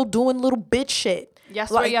 26 still doing little bitch shit? Y'all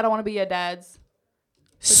swear y'all don't want to be your dads.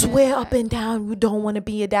 Swear up and down you don't want to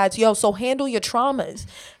be your dads. Yo, so handle your traumas.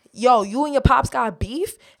 Yo, you and your pops got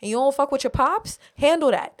beef and you don't fuck with your pops?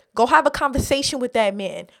 Handle that. Go have a conversation with that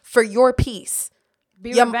man for your peace.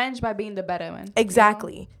 Be revenged by being the better one.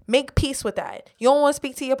 Exactly. You know? Make peace with that. You don't want to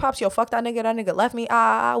speak to your pops. Yo, fuck that nigga left me.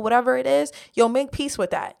 Whatever it is. Yo, make peace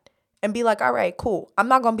with that. and be like, all right, cool. I'm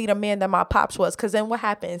not going to be the man that my pops was. Because then what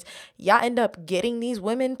happens? Y'all end up getting these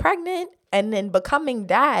women pregnant and then becoming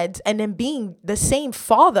dads and then being the same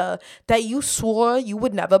father that you swore you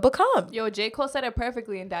would never become. Yo, J. Cole said it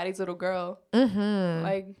perfectly in Daddy's Little Girl.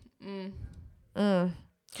 Like, when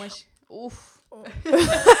she, oof. You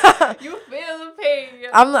feel the pain. Yo.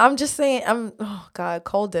 I'm just saying, oh God,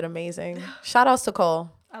 Cole did amazing. Shout outs to Cole.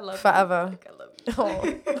 I love forever. You. Like, I love you.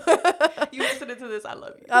 Oh. You listening to this, I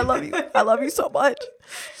love you. I love you. I love you so much.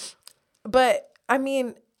 But I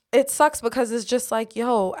mean, it sucks because it's just like,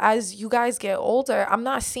 yo, as you guys get older, I'm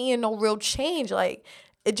not seeing no real change. Like,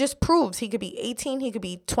 it just proves he could be 18, he could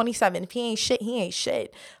be 27. If he ain't shit, he ain't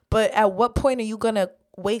shit. But at what point are you gonna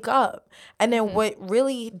wake up? And then what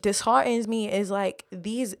really disheartens me is like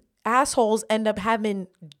these assholes end up having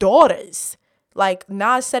daughters. Like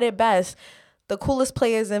Nas said it best. The coolest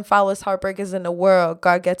players and foulest heartbreakers in the world.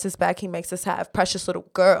 God gets us back. He makes us have precious little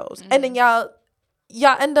girls. And then y'all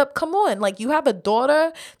end up, come on, like you have a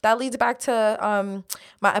daughter. That leads back to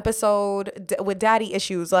my episode with daddy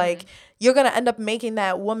issues. Like you're gonna end up making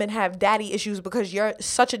that woman have daddy issues because you're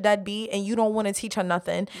such a deadbeat and you don't want to teach her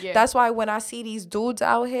nothing. Yeah. That's why when I see these dudes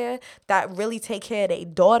out here that really take care of their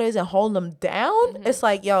daughters and hold them down, it's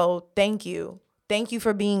like, yo, thank you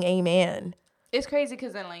for being a man. It's crazy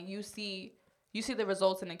because then like you see the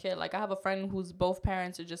results in a kid. Like, I have a friend whose both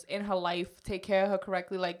parents are just in her life, take care of her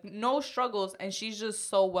correctly, like, no struggles, and she's just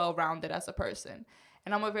so well-rounded as a person.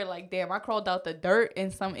 And I'm over here like, damn, I crawled out the dirt in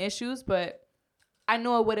some issues, but I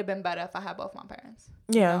know it would have been better if I had both my parents.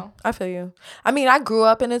 Yeah, you know? I feel you. I mean, I grew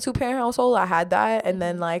up in a 2-parent household. I had that. And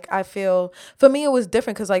then, like, I feel, for me, it was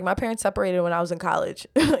different because, like, my parents separated when I was in college.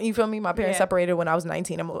 You feel me? My parents separated when I was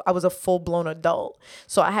 19. I was a full-blown adult.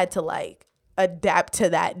 So I had to, like, adapt to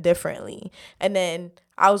that differently. And then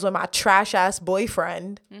I was with my trash ass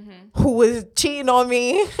boyfriend who was cheating on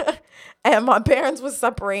me and my parents was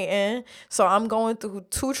separating. So I'm going through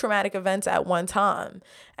 2 traumatic events at one time.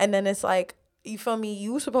 And then it's like, you feel me?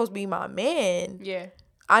 You supposed to be my man. Yeah.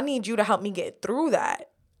 I need you to help me get through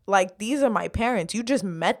that. Like, these are my parents. You just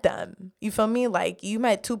met them. You feel me? Like, you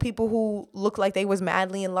met 2 people who looked like they was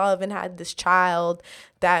madly in love and had this child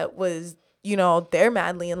that was, you know, they're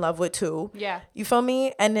madly in love with too. Yeah. You feel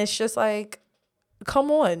me? And it's just like, come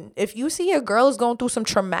on. If you see your girl is going through some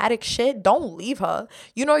traumatic shit, don't leave her.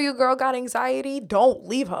 You know your girl got anxiety? Don't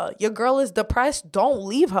leave her. Your girl is depressed? Don't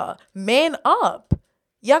leave her. Man up.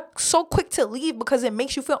 Y'all so quick to leave because it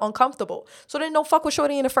makes you feel uncomfortable. So then don't fuck with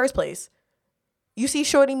Shorty in the first place. You see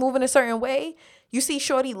Shorty moving a certain way? You see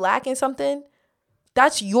Shorty lacking something?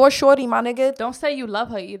 That's your Shorty, my nigga. Don't say you love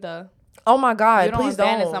her either. Oh my God, you don't please don't.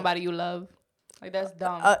 abandon somebody you love. Like, that's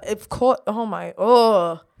dumb. Of course.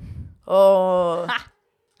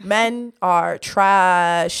 Men are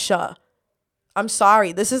trash. I'm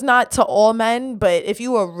sorry. This is not to all men, but if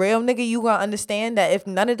you a real nigga, you gonna understand that if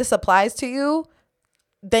none of this applies to you,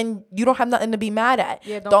 then you don't have nothing to be mad at.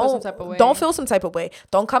 Yeah, don't feel some type of way. Don't feel some type of way.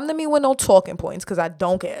 Don't come to me with no talking points because I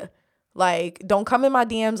don't care. Like, don't come in my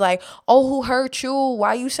DMs like, oh, who hurt you?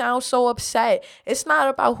 Why you sound so upset? It's not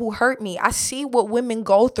about who hurt me. I see what women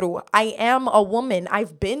go through. I am a woman.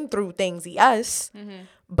 I've been through things, yes.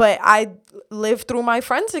 But I lived through my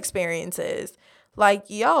friends' experiences. Like,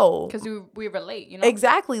 yo. Because we relate, you know?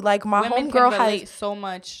 Exactly. Like, my homegirl relate so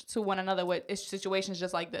much to one another with situations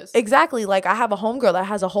just like this. Exactly. Like, I have a homegirl that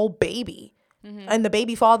has a whole baby. And the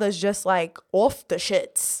baby father's just, like, off the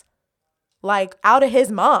shits. Like, out of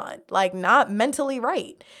his mind, like, not mentally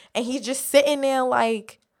right. And he's just sitting there,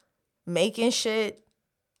 like, making shit,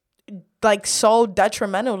 like, so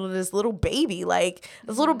detrimental to this little baby. Like,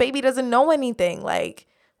 this little baby doesn't know anything. Like,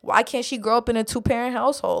 why can't she grow up in a 2-parent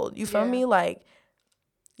household? You feel me? Like,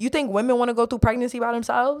 you think women want to go through pregnancy by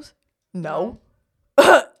themselves? No.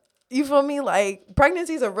 You feel me? Like,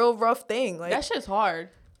 pregnancy is a real rough thing. Like, that shit's hard.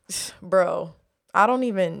 Bro, I don't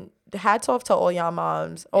even... Hats off to all y'all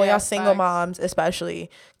moms, all y'all single moms, especially,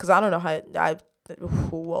 because I don't know how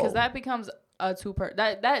because that becomes a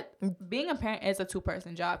that being a parent is a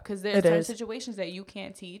 2-person job because there's certain situations that you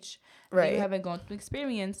can't teach, right? That you haven't gone through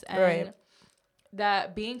experience, and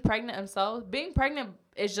that being pregnant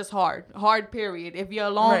is just hard period. If you're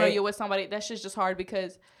alone or you're with somebody, that shit's just hard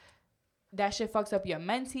because that shit fucks up your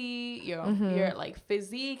mentee, your like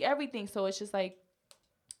physique, everything. So it's just like,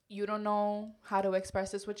 you don't know how to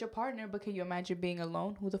express this with your partner, but can you imagine being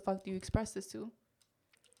alone? Who the fuck do you express this to?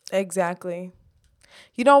 Exactly.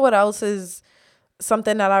 You know what else is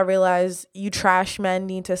something that I realize you trash men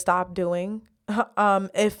need to stop doing?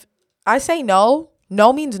 If I say no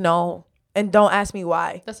means no. And don't ask me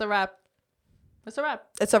why. That's a wrap. It's a wrap.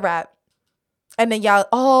 It's a wrap. And then y'all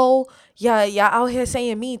out here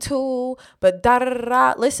saying me too, but da da da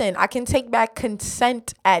da. Listen, I can take back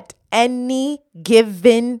consent at any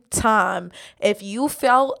given time. If you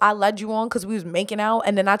felt I led you on because we was making out,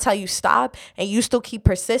 and then I tell you stop, and you still keep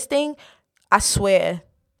persisting, I swear,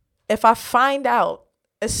 if I find out,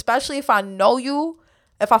 especially if I know you,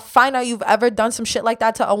 if I find out you've ever done some shit like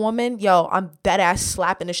that to a woman, yo, I'm dead ass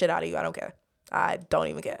slapping the shit out of you. I don't care. I don't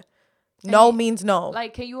even care. No means no.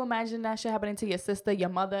 Like, can you imagine that shit happening to your sister, your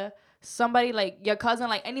mother, somebody like your cousin,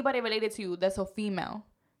 like anybody related to you that's a female?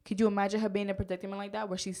 Could you imagine her being in a predicament like that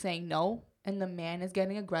where she's saying no and the man is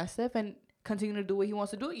getting aggressive and continue to do what he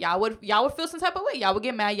wants to do? Y'all would feel some type of way. Y'all would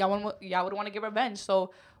get mad. Y'all would want to get revenge.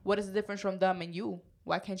 So what is the difference from them and you?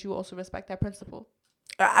 Why can't you also respect that principle?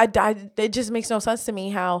 It just makes no sense to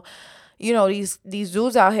me how, you know, these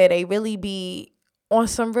dudes out here, they really be on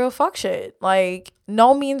some real fuck shit. Like,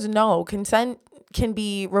 no means no. Consent can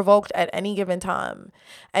be revoked at any given time.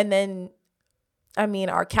 And then, I mean,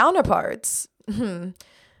 our counterparts, you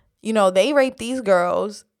know, they rape these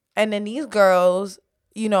girls, and then these girls,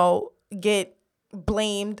 you know, get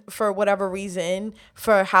blamed for whatever reason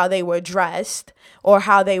for how they were dressed or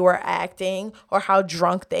how they were acting or how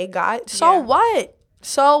drunk they got. So what?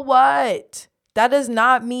 So what? That does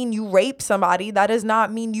not mean you rape somebody. That does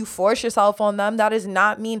not mean you force yourself on them. That does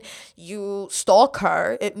not mean you stalk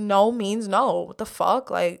her. It no means no. What the fuck?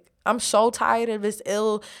 Like, I'm so tired of this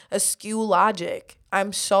askew logic.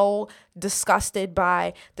 I'm so disgusted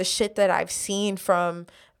by the shit that I've seen from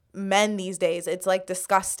men these days. It's like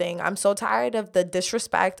disgusting. I'm so tired of the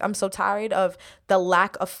disrespect. I'm so tired of the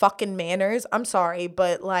lack of fucking manners. I'm sorry,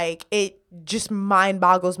 but like, it just mind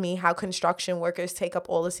boggles me how construction workers take up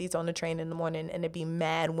all the seats on the train in the morning and it be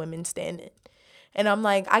mad women standing. And I'm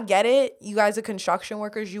like, I get it. You guys are construction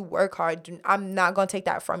workers. You work hard. I'm not going to take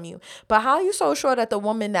that from you. But how are you so sure that the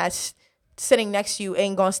woman that's sitting next to you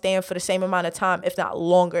ain't gonna stand for the same amount of time, if not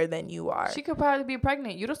longer, than you are? She could probably be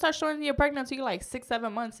pregnant. You don't start showing you're pregnant until you're like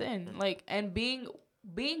 6-7 months in. Like, and being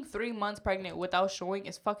 3 months pregnant without showing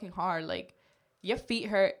is fucking hard. Like, your feet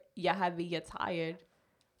hurt, you're heavy, you're tired.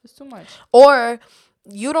 It's too much. Or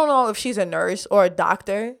you don't know if she's a nurse or a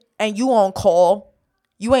doctor, and you on call.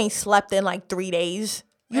 You ain't slept in like 3 days.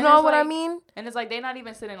 You know what I mean? And it's like they're not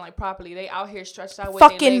even sitting like properly. They out here stretched out with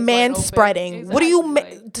fucking man spreading. Exactly. What do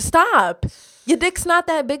you stop? Your dick's not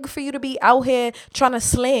that big for you to be out here trying to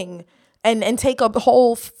sling and take up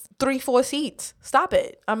whole 3-4 seats. Stop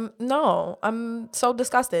it. I'm so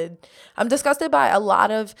disgusted. I'm disgusted by a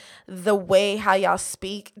lot of the way how y'all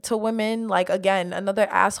speak to women. Like, again, another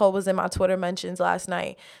asshole was in my Twitter mentions last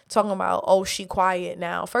night talking about, oh, she quiet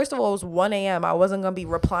now. First of all, it was 1 a.m. I wasn't going to be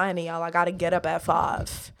replying to y'all. I got to get up at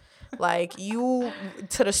 5. Like, you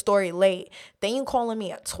to the story late. Then you calling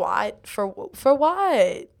me a twat for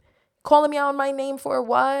what? Calling me out my name for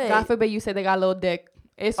what? God forbid you say they got a little dick.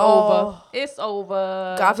 It's over. It's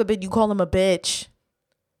over. God forbid you call him a bitch.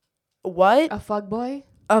 What? A fuck boy?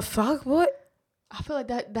 A fuck boy? I feel like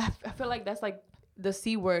that. I feel like that's like the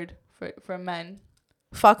C word for men.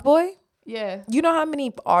 Fuck boy? Yeah. You know how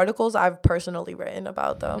many articles I've personally written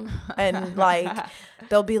about them? And like,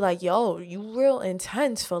 they'll be like, yo, you real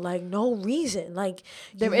intense for like no reason. Like,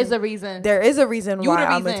 there is a reason. There is a reason why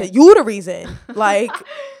I'm into you. The reason. Like,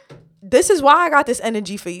 this is why I got this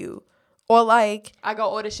energy for you. Or like, I got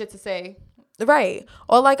all this shit to say. Right.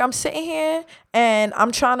 Or like, I'm sitting here and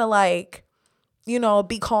I'm trying to like, you know,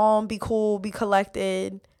 be calm, be cool, be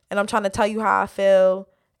collected. And I'm trying to tell you how I feel.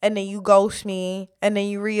 And then you ghost me. And then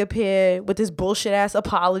you reappear with this bullshit ass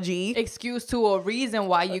apology. Excuse to a reason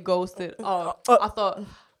why you ghosted. Oh, I thought,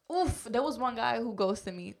 oof, there was one guy who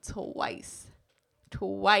ghosted me twice.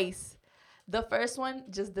 The first one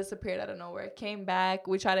just disappeared out of nowhere. Came back.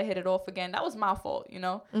 We tried to hit it off again. That was my fault, you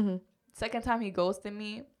know? Mm-hmm. Second time he ghosted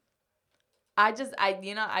me, I just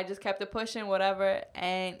kept it pushing, whatever.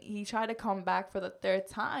 And he tried to come back for the third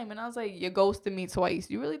time. And I was like, you ghosted me twice.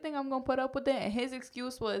 You really think I'm going to put up with it? And his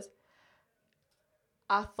excuse was,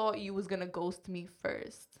 I thought you was going to ghost me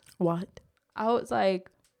first. What? I was like,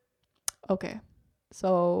 okay.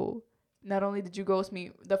 So not only did you ghost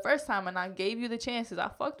me the first time and I gave you the chances, I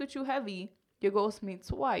fucked with you heavy, you ghost me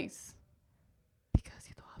twice. Because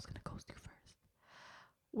you thought I was going to ghost you first.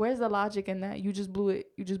 Where's the logic in that? You just blew it.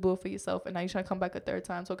 You just blew it for yourself. And now you're trying to come back a third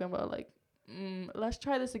time talking about like, let's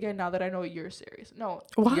try this again now that I know you're serious. No,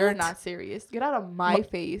 what? You're not serious. Get out of my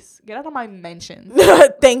face. Get out of my mentions.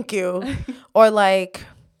 Thank you. Or like,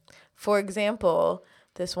 for example,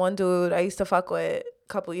 this one dude I used to fuck with a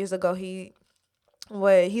couple years ago, he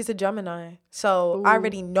Well, he's a Gemini, so I Ooh.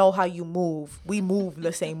 already know how you move. We move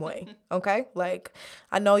the same way, okay? Like,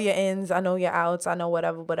 I know your ins, I know your outs, I know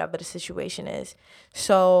whatever the situation is.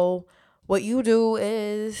 So what you do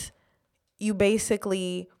is you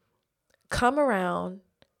basically come around,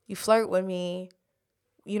 you flirt with me,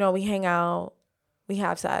 you know, we hang out, we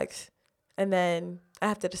have sex, and then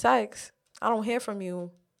after the sex, I don't hear from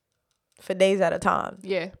you for days at a time.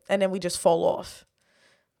 Yeah. And then we just fall off.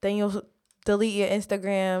 Then you'll delete your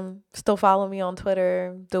Instagram, still follow me on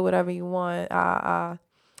Twitter, do whatever you want,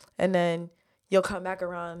 and then you'll come back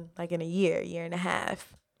around like in a year and a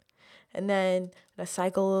half, and then the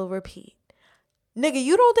cycle will repeat. Nigga,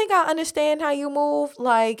 you don't think I understand how you move?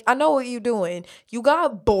 Like, I know what you doing. You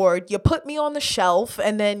got bored. You put me on the shelf,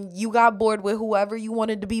 and then you got bored with whoever you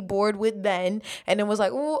wanted to be bored with then, and then was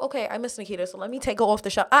like, oh, okay, I miss Nikita, so let me take her off the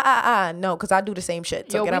shelf. No, because I do the same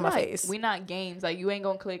shit. So get out my face. We not games. Like, you ain't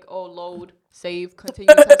gonna click, oh, load, save,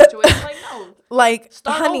 continue type situation. Like, no. Like,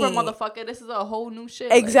 Start honey, over, motherfucker. This is a whole new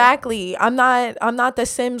shit. Exactly. Like, I'm not the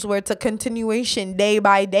Sims where it's a continuation day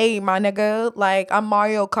by day, my nigga. Like, I'm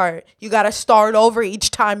Mario Kart. You gotta start over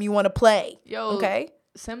each time you want to play. Yo, okay.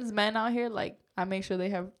 Sims men out here, like, I make sure they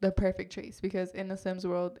have the perfect traits, because in the Sims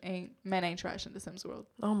world, men ain't trash in the Sims world.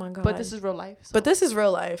 Oh my god. But this is real life. So but this is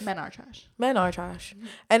real life. Men are trash. Men are trash. Mm-hmm.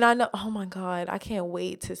 And I know, oh my god, I can't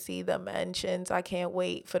wait to see the mentions. I can't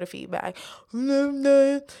wait for the feedback.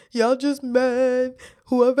 Y'all just mad.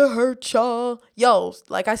 Whoever hurt y'all. Yo,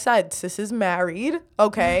 like I said, sis is married.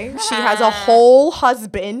 Okay. She has a whole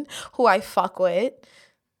husband who I fuck with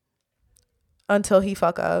until he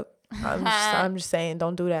fuck up. I'm just saying,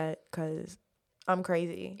 don't do that, because I'm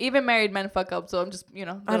crazy. Even married men fuck up, so I'm just,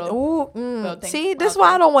 See, this is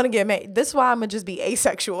why I don't want to get married. This is why I'm going to just be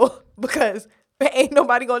asexual, because ain't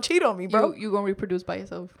nobody going to cheat on me, bro. You going to reproduce by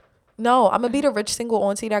yourself. No, I'm going to be the rich single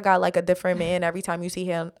auntie that got like a different man every time you see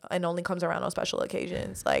him and only comes around on special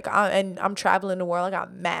occasions. Like, I'm traveling the world. I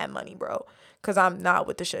got mad money, bro, because I'm not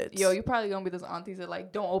with the shits. Yo, you probably going to be those aunties that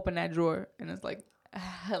like, don't open that drawer, and it's like,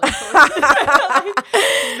 like,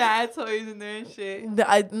 mad toys in there and shit.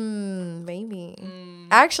 Maybe.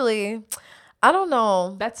 Actually, I don't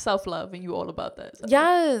know. That's self-love, and you all about that. So.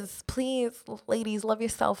 Yes, please, ladies, love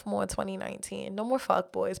yourself more. 2019, no more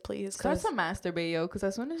fuck boys, please. Start to masturbate, yo, because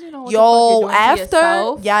as soon as you know what yo, the fuck you're doing to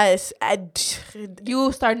yourself, yes,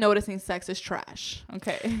 you start noticing sex is trash.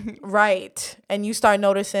 Okay, right, and you start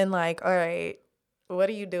noticing like, all right, what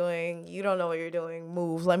are you doing? You don't know what you're doing.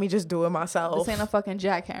 Move. Let me just do it myself. This ain't a fucking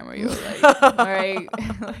jackhammer, yo. Like, all right.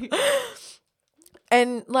 Like,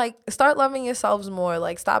 and like, start loving yourselves more.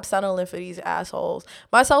 Like, stop settling for these assholes,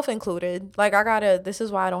 myself included. Like, this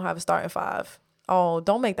is why I don't have a starting five. Oh,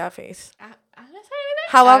 don't make that face. I didn't say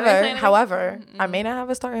anything. However, I may not have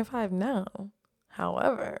a starting five now.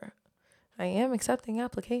 However, I am accepting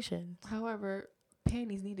applications. However,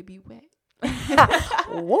 panties need to be wet.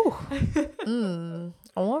 Whoa.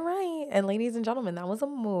 All right. And ladies and gentlemen, that was a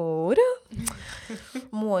mood.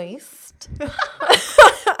 Moist.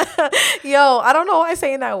 Yo, I don't know why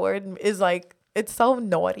saying that word is like, it's so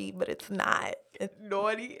naughty, but it's not. It's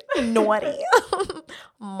naughty.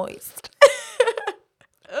 Moist.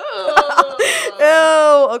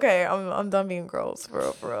 Ew. Okay, I'm done being gross,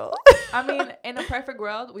 for real. I mean, in a perfect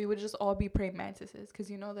world, we would just all be praying mantises, because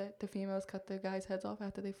you know that the females cut the guys' heads off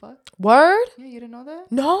after they fuck. Word? Yeah, you didn't know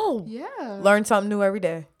that? No. Yeah. Learn something new every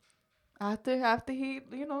day. After he,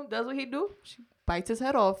 does what he do, she bites his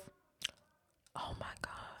head off. Oh my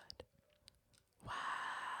god. Wow.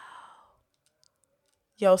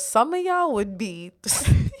 Yo, some of y'all would be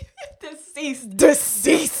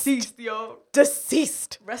deceased, yo.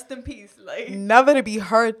 Deceased. Rest in peace. Like, never to be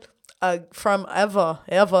heard from ever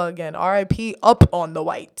again. R.I.P. up on the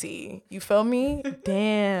white tee. You feel me?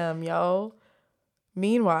 Damn, yo.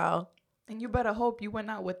 Meanwhile. And you better hope you went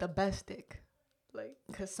out with the best dick. Like,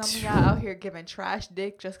 because some of y'all out here giving trash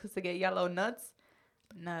dick just because to get yellow nuts.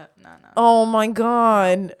 No. Oh my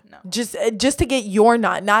god. No. Just to get your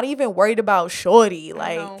nut. Not even worried about shorty.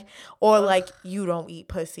 Like, or like, you don't eat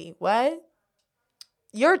pussy. What?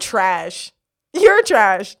 You're trash.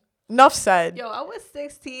 Enough said. Yo, I was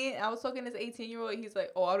 16. I was talking to this 18-year-old. He's like,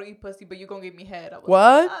 oh, I don't eat pussy, but you gonna give me head. I was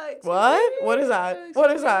what? Like, what? What is that?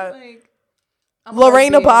 What is that? Like,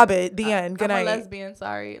 Lorena Bobbitt. The end. Good night. I'm a lesbian.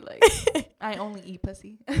 Sorry. Like, I only eat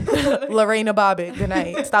pussy. Lorena Bobbitt. Good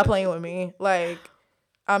night. Stop playing with me. Like,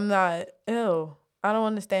 I'm not. Ew. I don't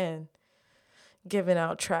understand. Giving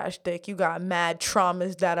out trash dick. You got mad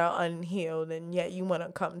traumas that are unhealed, and yet you want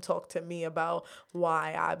to come talk to me about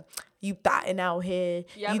why you thotting out here.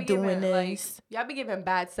 You doing this. Like, y'all be giving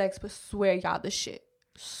bad sex, but swear y'all the shit.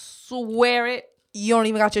 Swear it. you don't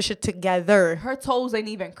even got your shit together. Her toes ain't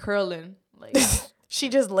even curling. Like she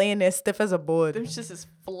just laying there stiff as a board. them just is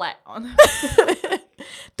flat on.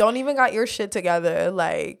 Don't even got your shit together.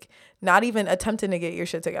 Like not even attempting to get your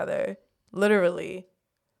shit together. Literally.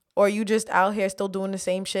 Or you just out here still doing the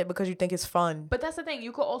same shit because you think it's fun. But that's the thing.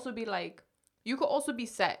 You could also be like, you could also be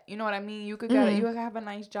set. You know what I mean? You could get you could have a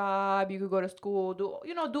nice job. You could go to school. Do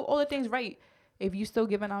all the things right. If you still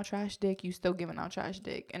giving out trash dick, you still giving out trash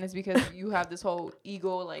dick, and it's because you have this whole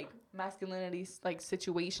ego like masculinity like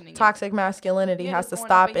situation. Toxic masculinity has to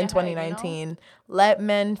stop in 2019. You know? Let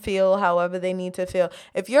men feel however they need to feel.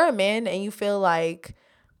 If you're a man and you feel like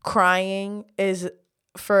crying is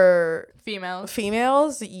for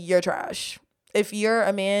females, you're trash. If you're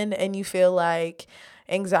a man and you feel like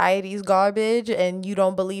anxiety's garbage and you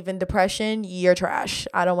don't believe in depression, you're trash.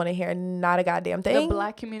 I don't want to hear not a goddamn thing. The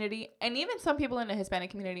Black community and even some people in the Hispanic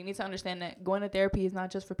community need to understand that going to therapy is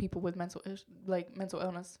not just for people with mental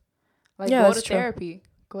illness. Like go to therapy.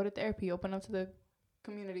 Go to therapy. Open up to the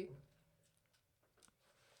community.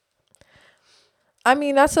 I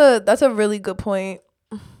mean, that's a really good point.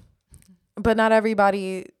 But not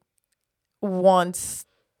everybody wants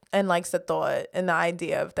and likes the thought and the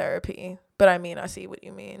idea of therapy. But I mean, I see what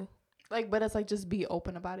you mean. Like, but it's like just be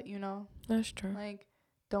open about it, you know? That's true. Like,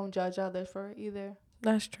 don't judge others for it either.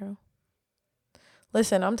 That's true.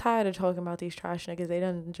 Listen, I'm tired of talking about these trash niggas. They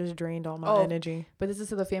done just drained all my energy. But this is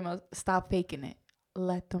to the females. Stop faking it.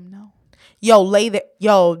 Let them know. Yo, lay there.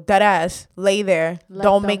 Yo, dead ass. Lay there.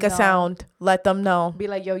 Don't make a sound. Let them know. Be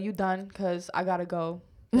like, yo, you done? Because I got to go.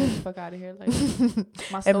 Get the fuck out of here. Like,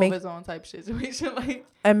 my stove is on type situation. Like,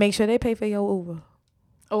 and make sure they pay for your Uber.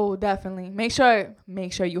 Oh, definitely. Make sure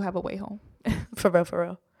you have a way home. For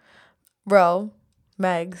real. Bro,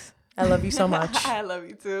 Megs, I love you so much. I love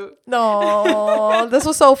you too. No, this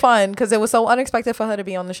was so fun because it was so unexpected for her to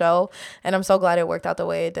be on the show. And I'm so glad it worked out the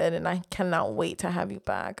way it did. And I cannot wait to have you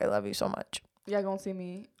back. I love you so much. Y'all gonna see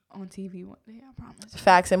me on TV one day, I promise.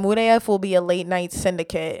 Facts. And Mood AF will be a late night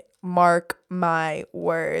syndicate. Mark my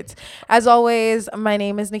words. As always, my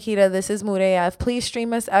name is Nikita. This is Mood AF. Please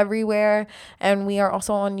stream us everywhere. And we are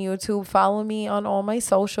also on YouTube. Follow me on all my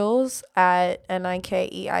socials at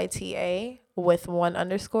NIKEITA with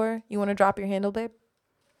 1_. You want to drop your handle, babe?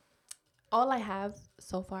 All I have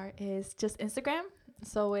so far is just Instagram.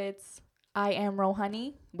 So it's I am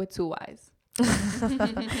Rohani with 2 Y's.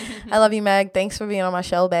 I love you, Meg. Thanks for being on my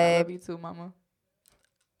show, babe. I love you too, mama.